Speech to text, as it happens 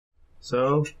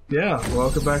So, yeah,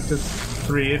 welcome back to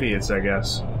Three Idiots, I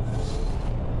guess.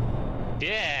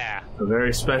 Yeah! A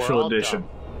very special edition.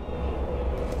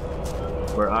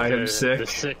 Where I am sick. The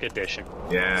sick edition.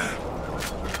 Yeah.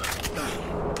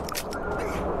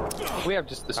 We have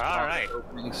just the strongest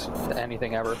openings to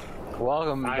anything ever.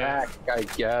 Welcome back, I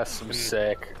guess. I'm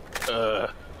sick. Hey,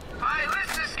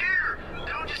 listen, Skeeter!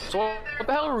 Don't just So what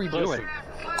the hell are we doing?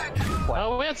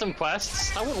 Oh, we had some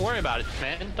quests. I wouldn't worry about it,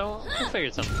 man. We'll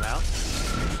figure something out.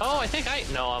 Oh, I think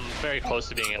no, I'm very close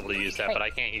to being able to use that, but I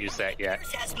can't use that yet.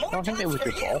 I don't think they would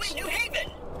be false.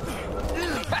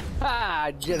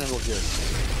 Ha! Genital jerk.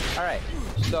 Alright,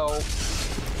 so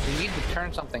we need to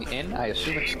turn something in. I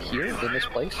assume it's here in this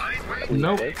place.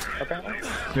 Nope. Apparently.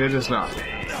 It is not.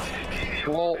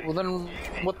 Well, then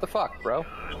what the fuck, bro?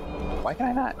 Why can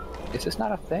I not? Is this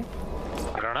not a thing?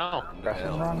 I don't know.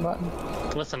 Pressing the wrong button?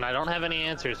 Listen, I don't have any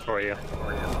answers for you.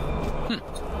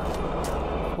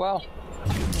 Well,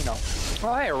 you know.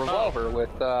 Well, hey, a revolver with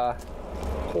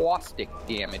caustic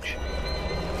damage.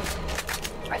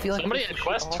 I feel like somebody had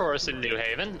quests for us in New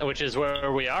Haven, which is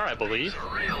where we are, I believe.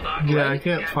 Yeah, I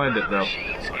can't find it though.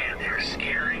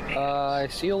 I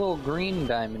see a little green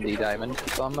diamondy diamond,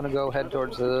 so I'm gonna go head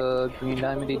towards the green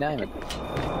diamondy diamond.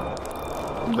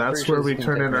 That's where we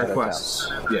turn in our quests.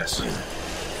 Yes.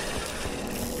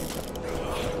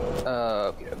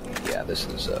 Yeah, this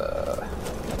is,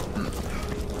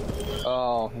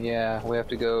 Oh, yeah, we have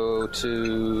to go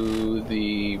to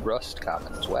the Rust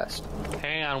Commons West.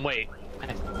 Hang on, wait.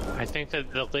 I think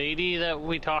that the lady that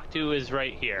we talked to is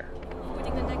right here.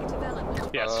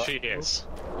 Yes, she is.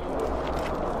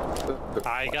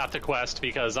 I got the quest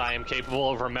because I am capable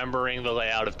of remembering the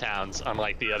layout of towns,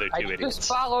 unlike the other two idiots. I just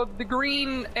followed the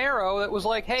green arrow that was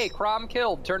like, hey, Crom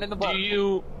killed, turn in the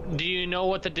button. Do you know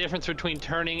what the difference between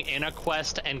turning in a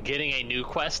quest and getting a new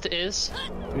quest is?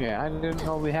 Yeah, I didn't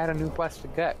know we had a new quest to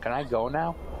get. Can I go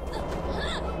now?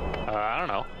 I don't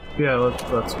know. Yeah,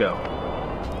 let's go.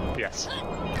 Yes.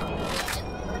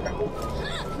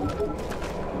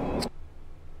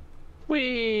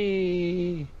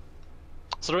 Whee!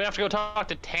 So do we have to go talk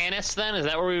to Tanis then? Is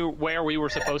that where we were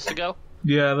supposed to go?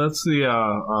 Yeah, that's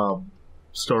the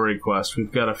story quest.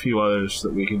 We've got a few others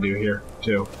that we can do here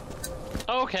too.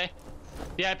 Oh, okay.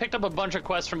 Yeah, I picked up a bunch of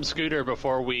quests from Scooter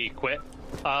before we quit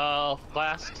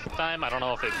last time. I don't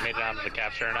know if it made it onto the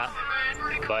capture or not,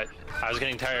 but I was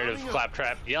getting tired of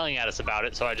Claptrap yelling at us about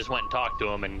it, so I just went and talked to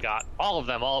him and got all of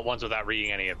them all at once without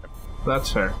reading any of them.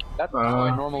 That's fair. That's how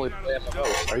I normally play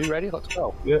MMOs. Are you ready? Let's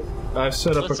go. Yep. I've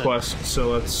set up a quest, so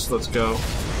let's go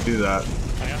do that.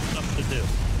 I got stuff to do.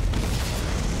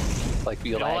 Like,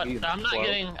 you know what?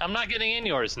 I'm not getting in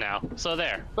yours now. So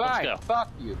there. Fine. Let's go.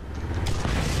 Fuck you.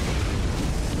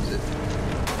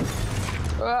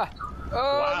 Oh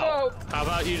wow. no! How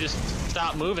about you just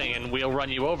stop moving and we'll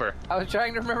run you over? I was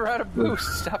trying to remember how to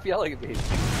boost. Stop yelling at me.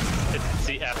 It's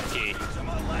the F key.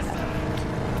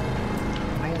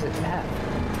 Why is it F?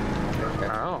 Okay.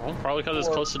 Oh, probably because it's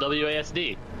close to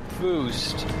WASD.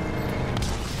 Boost.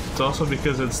 It's also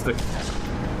because it's the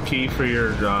key for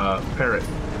your parrot.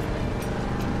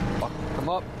 Fuck him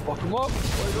up. Fuck him up.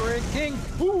 Spider Ant King.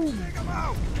 Boom.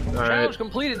 Challenge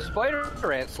completed,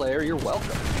 Spider Ant Slayer. You're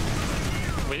welcome.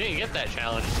 We didn't get that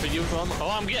challenge, but you. Oh,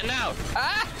 I'm getting out.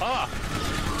 Ah! Oh,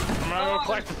 I'm gonna go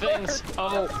collect the things.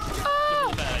 Oh, this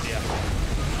is a bad idea.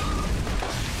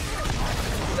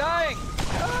 Dying.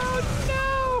 Oh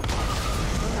no!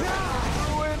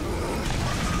 Ruin.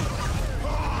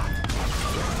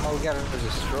 Oh, we gotta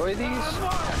destroy these.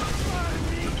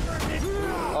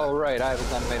 Oh right, I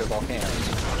haven't animated volcanoes.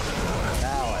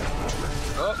 Now I.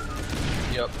 Oh.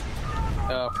 Yep.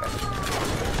 Okay.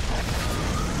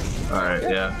 Alright,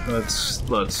 yeah.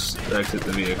 Let's exit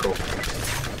the vehicle.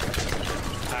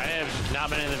 I have not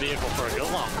been in the vehicle for a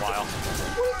good long while.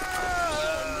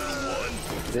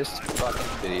 This fucking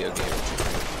video game.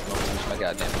 Oh my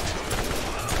goddamn.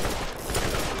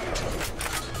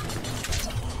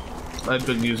 I've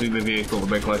been using the vehicle to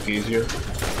make life easier.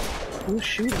 Who's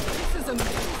shooting? This is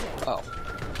amazing. Oh.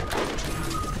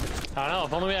 I don't know,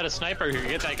 if only we had a sniper who could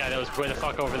get that guy that was way the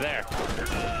fuck over there.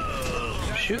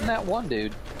 I'm shooting that one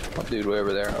dude. What dude way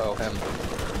over there? Oh, him.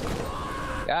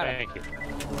 Got him. Thank you.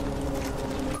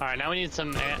 Alright, now we need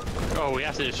some... Oh, we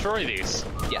have to destroy these.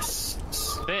 Yes.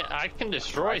 I can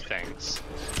destroy things.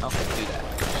 Okay, do that.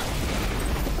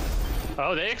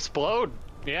 Oh, they explode.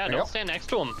 Yeah, don't stand next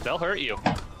to them. They'll hurt you.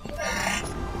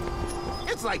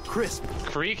 It's like crisp.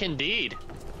 Creek indeed.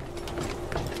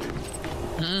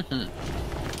 Mm-hmm.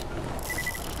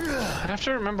 I have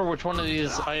to remember which one of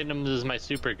these items is my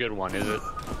super good one. Is it?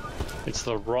 It's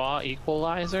the raw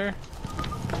equalizer.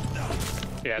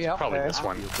 Yeah, it's Yeah, probably okay. this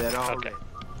one. Okay.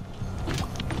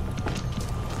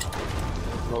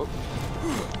 Oh.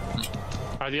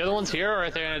 Are the other ones here, or are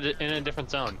they in a different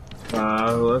zone?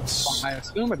 Let's... I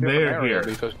assume a different They're area here.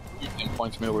 because it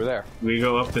points me over there. We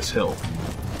go up this hill.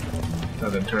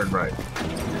 And then turn right.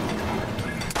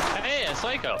 Hey, a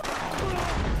psycho!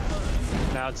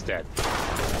 Now it's dead.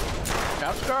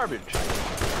 Now it's garbage.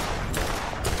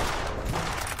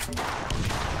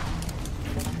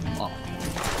 Oh.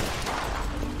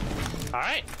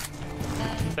 Alright.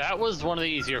 That was one of the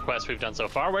easier quests we've done so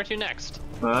far. Where to next?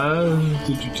 There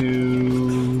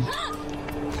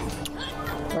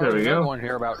we go. One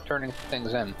here about turning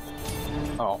things in.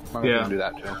 Oh, I'm Yeah. gonna do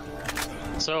that too.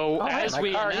 So, Oh, as my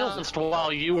we car announced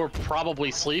while you were probably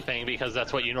sleeping, because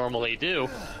that's what you normally do,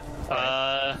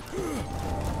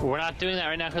 we're not doing that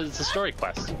right now because it's a story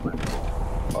quest.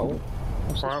 Oh.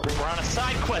 We're on a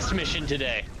side quest mission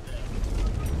today.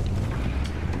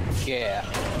 Yeah.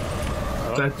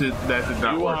 That did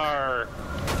not You work. are...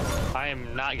 I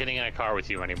am not getting in a car with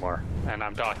you anymore. And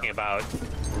I'm talking about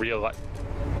real life.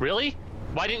 Really?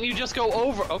 Why didn't you just go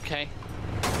over? Okay.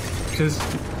 Because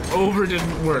over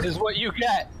didn't work. Is what you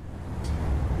get.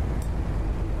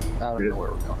 I don't know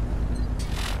where we're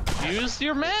going. Use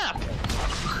your map.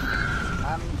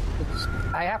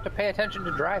 I have to pay attention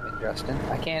to driving, Justin.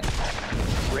 I can't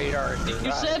radar and You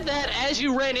drive. said that as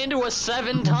you ran into us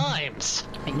 7 times.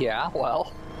 Yeah,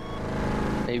 well,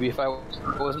 maybe if I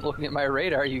wasn't looking at my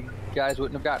radar, you guys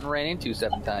wouldn't have gotten ran into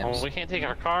 7 times. Well, we can't take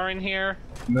our car in here.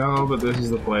 No, but this is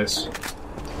the place.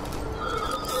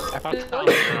 How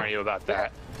confident are you about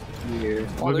that? Weird.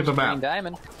 Well, Look at there's the a green map.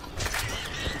 diamond.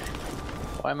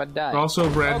 Why am I dying? Also,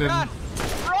 Brandon... Oh, God!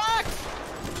 Rocks!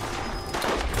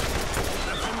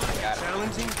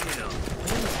 Challenging kill.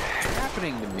 What is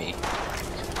happening to me?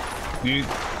 You,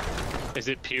 Is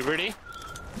it puberty?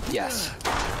 Yes.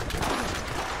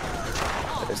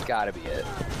 That has got to be it.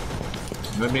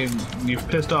 I mean, you've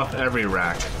pissed off every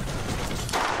rack.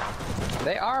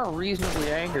 They are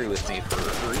reasonably angry with me for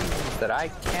reasons that I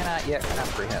cannot yet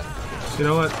comprehend. You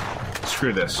know what?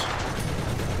 Screw this.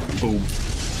 Boom.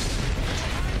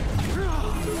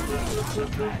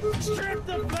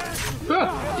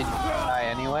 Ah, Did you die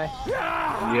anyway?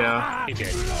 yeah. He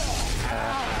did.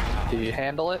 Did you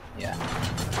handle it? Yeah.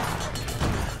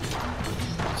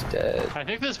 It's dead. I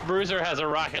think this bruiser has a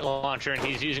rocket launcher and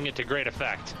he's using it to great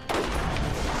effect.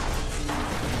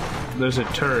 There's a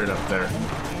turret up there.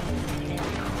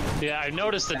 Yeah, I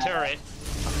noticed the turret.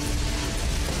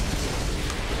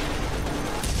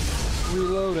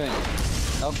 Reloading.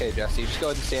 Okay, Jesse, just go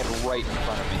ahead and stand right in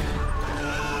front of me.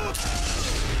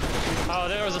 Oh,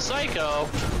 there was a psycho.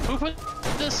 Who put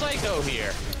this psycho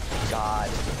here? God.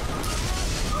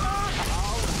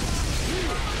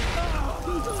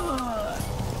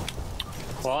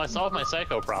 Well, I solved my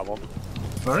psycho problem.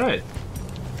 Alright.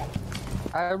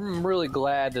 I'm really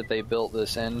glad that they built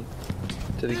this in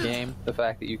to the game. The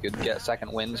fact that you could get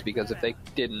second wins, because if they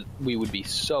didn't, we would be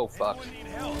so fucked.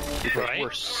 Because Right?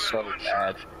 we're so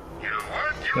bad.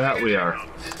 That we are.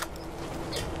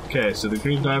 Okay, so the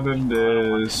green diamond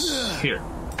is here.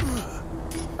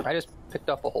 I just picked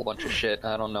up a whole bunch of shit.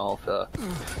 I don't know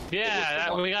if,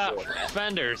 Yeah, we got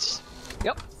fenders.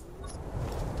 Yep.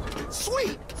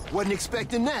 Sweet! Wasn't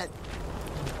expecting that.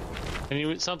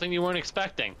 And something you weren't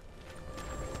expecting.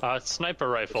 A sniper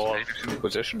rifle of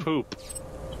Position. poop.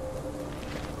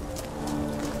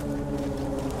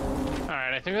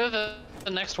 Alright, I think that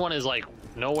the next one is like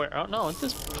nowhere. Oh no, it's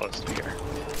this close to here.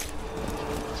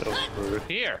 So we're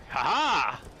here.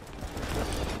 Haha!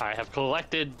 I have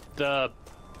collected the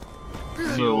The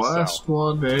fuel last cell.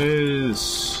 one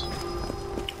is...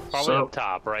 Probably So- up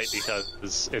top, right?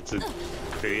 Because it's a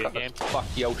video game. Fuck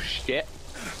yo shit.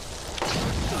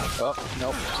 Oh,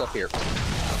 nope, it's up here.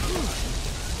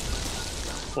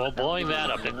 Well, blowing that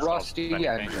up didn't solve Rusty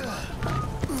anything.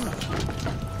 engine.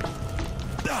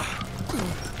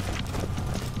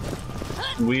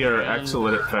 We are And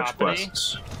excellent at fetch property.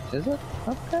 quests. Is it?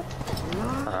 Okay.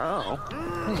 Oh,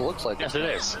 This looks like yes, a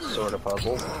it is. sort of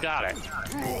puzzle. Got it.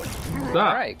 Ah,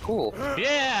 Alright, cool.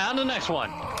 Yeah, on to the next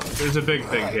one. there's a big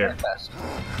thing here. Best.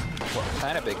 What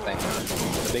kind of big thing?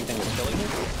 The big thing that's killing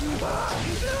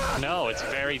you? No, it's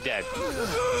very dead.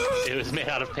 It was made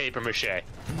out of paper mache.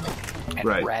 And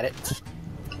Right. Reddit.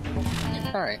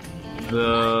 Alright.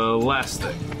 The last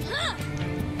thing.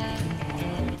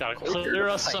 Gotta clear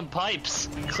us some pipes.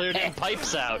 Clear them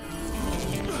pipes out.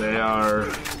 They are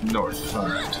north.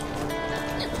 Alright.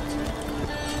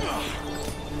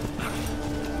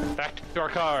 Back to our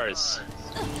cars.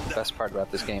 The best part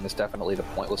about this game is definitely the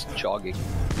pointless jogging.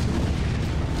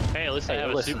 Hey, at least I Hey,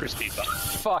 have listen. a super speed bump.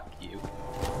 Fuck you.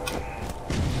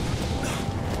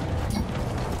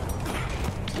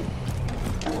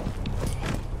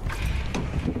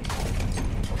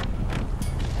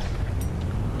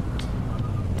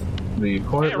 The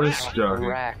pointless Hey, jogging.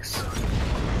 Racks. I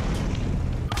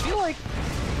feel like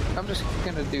I'm just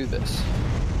gonna do this.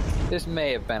 This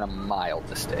may have been a mild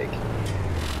mistake.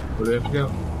 Where do you have to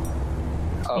go?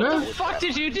 Oh, No. What the fuck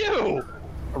did you do?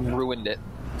 I ruined it.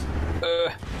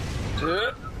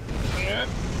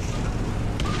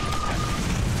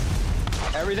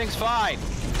 Everything's fine.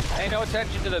 Pay no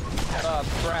attention to the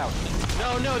ground.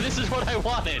 No, this is what I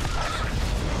wanted. You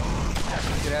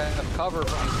could have cover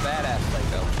from this badass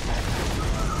psycho.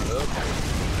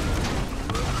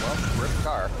 Well, rip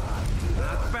car.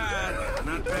 Not bad.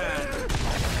 Not bad.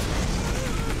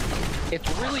 It's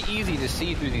really easy to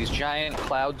see through these giant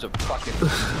clouds of fucking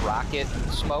rocket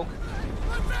smoke.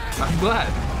 I'm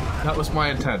glad. That was my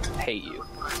intent. Hate you.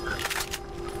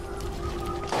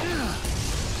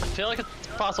 I feel like it's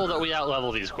possible that we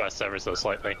outlevel these quests ever so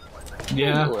slightly.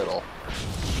 Yeah. A little.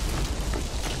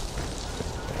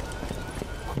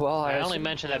 Well, I only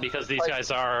mention that because these guys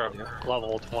are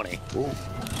level 20.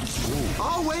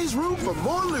 Always room for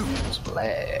more loot.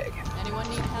 Flag. Anyone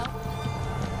need help?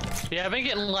 Yeah, I've been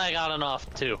getting lag on and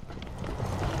off too.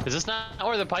 Is this not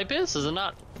where the pipe is? Is it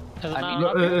not? Is it I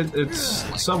not mean, up here? It's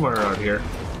somewhere around here.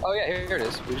 Oh yeah, here it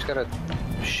is. We just gotta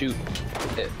shoot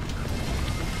it.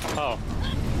 Oh.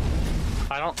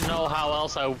 I don't know how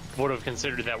else I would have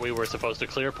considered that we were supposed to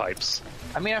clear pipes.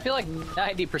 I mean, I feel like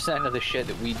 90% of the shit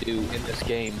that we do in this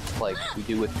game, like we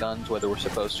do with guns, whether we're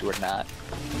supposed to or not.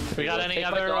 We got any Take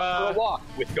my other dog for a walk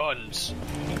with guns.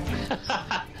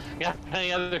 got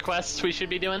any other quests we should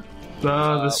be doing?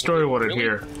 The story wanted really?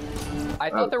 here. I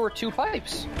thought there were 2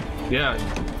 pipes. Yeah,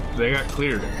 they got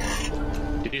cleared.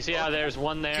 Did you see how there's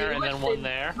one there and then one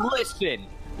there?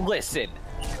 Listen.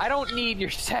 I don't need your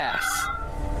sass.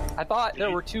 I thought there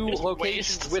were 2 Just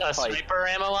locations waste with pipes. sniper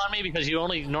ammo on me because you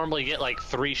only normally get like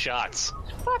 3 shots.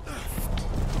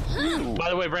 By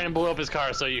the way, Brandon blew up his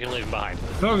car, so you can leave him behind.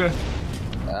 Okay.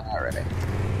 Alright.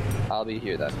 I'll be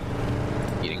here then.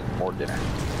 Eating more dinner.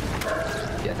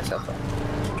 Yeah, that's helpful.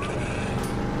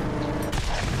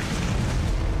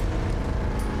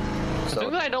 The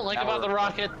thing that I don't like about the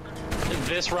rocket,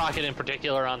 this rocket in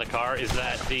particular on the car, is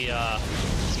that the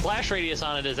splash radius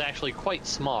on it is actually quite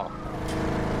small.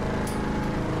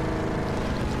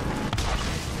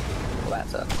 Well,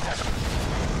 that's up.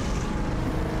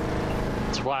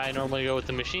 That's why I normally go with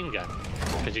the machine gun,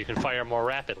 because you can fire more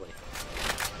rapidly.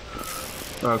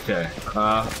 Okay.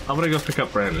 I'm gonna go pick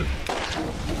up Brandon.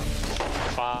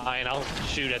 Fine, I'll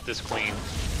shoot at this queen.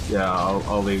 Yeah,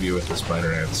 I'll leave you with the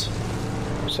spider ants.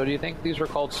 So do you think these were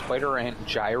called spider ant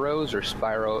gyros or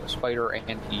spider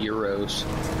ant gyros?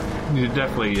 You're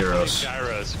definitely Euros.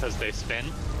 Gyros, because they spin.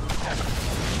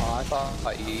 Oh, I thought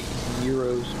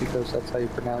gyros because that's how you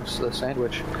pronounce the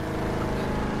sandwich.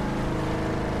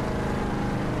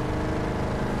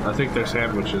 I think they're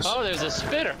sandwiches. Oh, there's a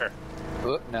spitter.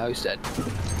 Oh, now he's dead.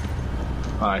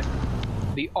 Hi.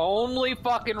 The only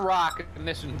fucking rock in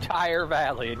this entire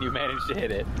valley, and you managed to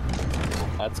hit it.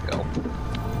 Let's go.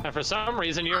 And for some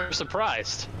reason, you're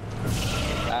surprised.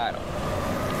 I don't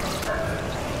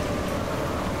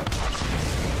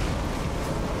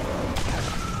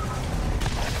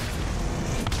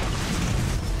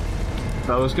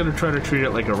know. I was gonna try to treat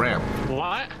it like a ramp.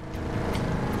 What?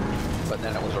 But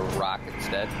then it was a rock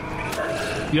instead.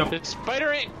 Yep. The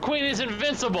spider ant queen is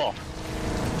invincible.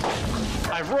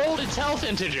 I've rolled its health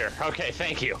integer. Okay,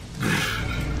 thank you.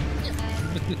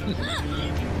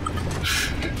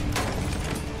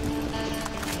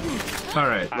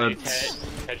 Alright, I let's...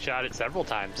 headshot it several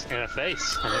times in the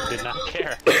face, and it did not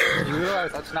care. You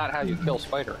realize that's not how you kill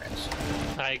spider ants.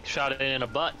 I shot it in a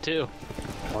butt, too.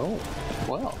 Oh,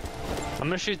 well. I'm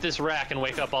gonna shoot this rack and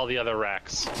wake up all the other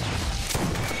racks.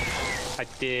 I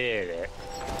did it.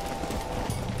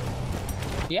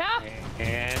 Yeah?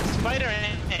 And spider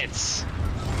ants!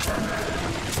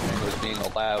 It was being a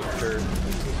loud jerk.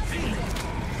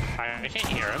 I can't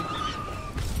hear him.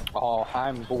 Oh,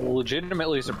 I'm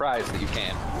legitimately surprised that you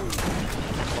can.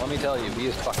 Let me tell you, he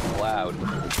is fucking loud.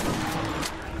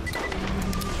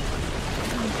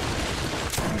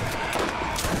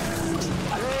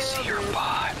 Let me see your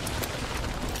bot.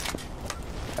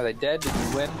 Are they dead? Did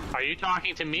you win? Are you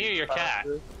talking to me or your cat?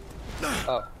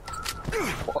 Oh.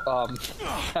 Well,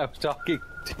 I was talking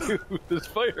to the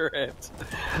spider ants.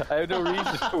 I have no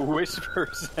reason to whisper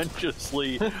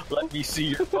sensuously, let me see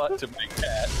your butt to my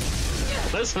cat.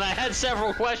 Listen, I had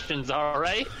several questions,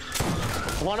 alright?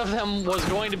 One of them was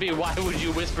going to be, why would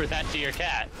you whisper that to your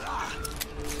cat?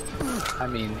 I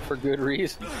mean, for good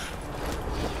reason.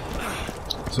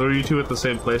 So are you two at the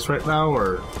same place right now,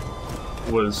 or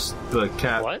was the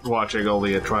cat What? watching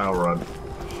only a trial run?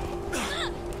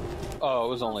 Oh, it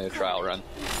was only a trial run.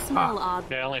 a little odd.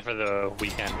 Yeah, only for the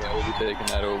weekend. Yeah, we'll be taking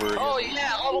that over again. Oh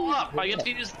yeah, level up! I get to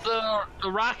use the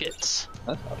rockets.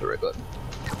 That's not the right button.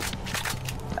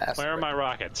 That's Where are the my right.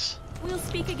 rockets? We'll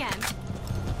speak again.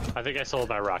 I think I sold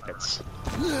my rockets.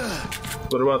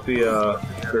 What about the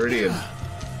Iridian?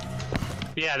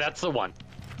 Yeah, that's the one.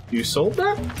 You sold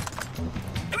that?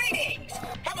 Greetings!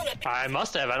 Hello, I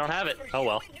must have. I don't have it. Oh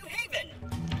well. New Haven.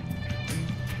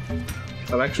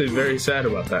 I'm actually very sad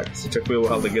about that because it took me a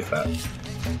while to get that.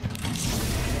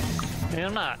 Yeah,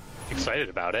 I'm not excited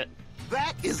about it.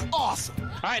 That is awesome.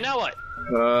 All right, now what?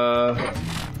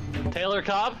 Taylor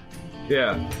Cobb?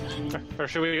 Yeah. Or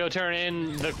should we go turn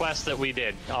in the quest that we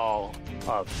did all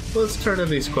of? Let's turn in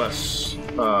these quests.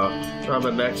 On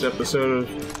the next episode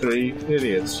of 3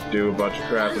 Idiots, do a bunch of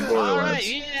crap in Borderlands. Alright,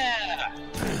 yeah!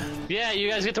 Yeah, you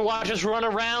guys get to watch us run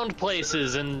around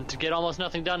places and to get almost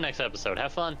nothing done next episode.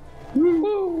 Have fun.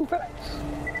 Woo! Thanks.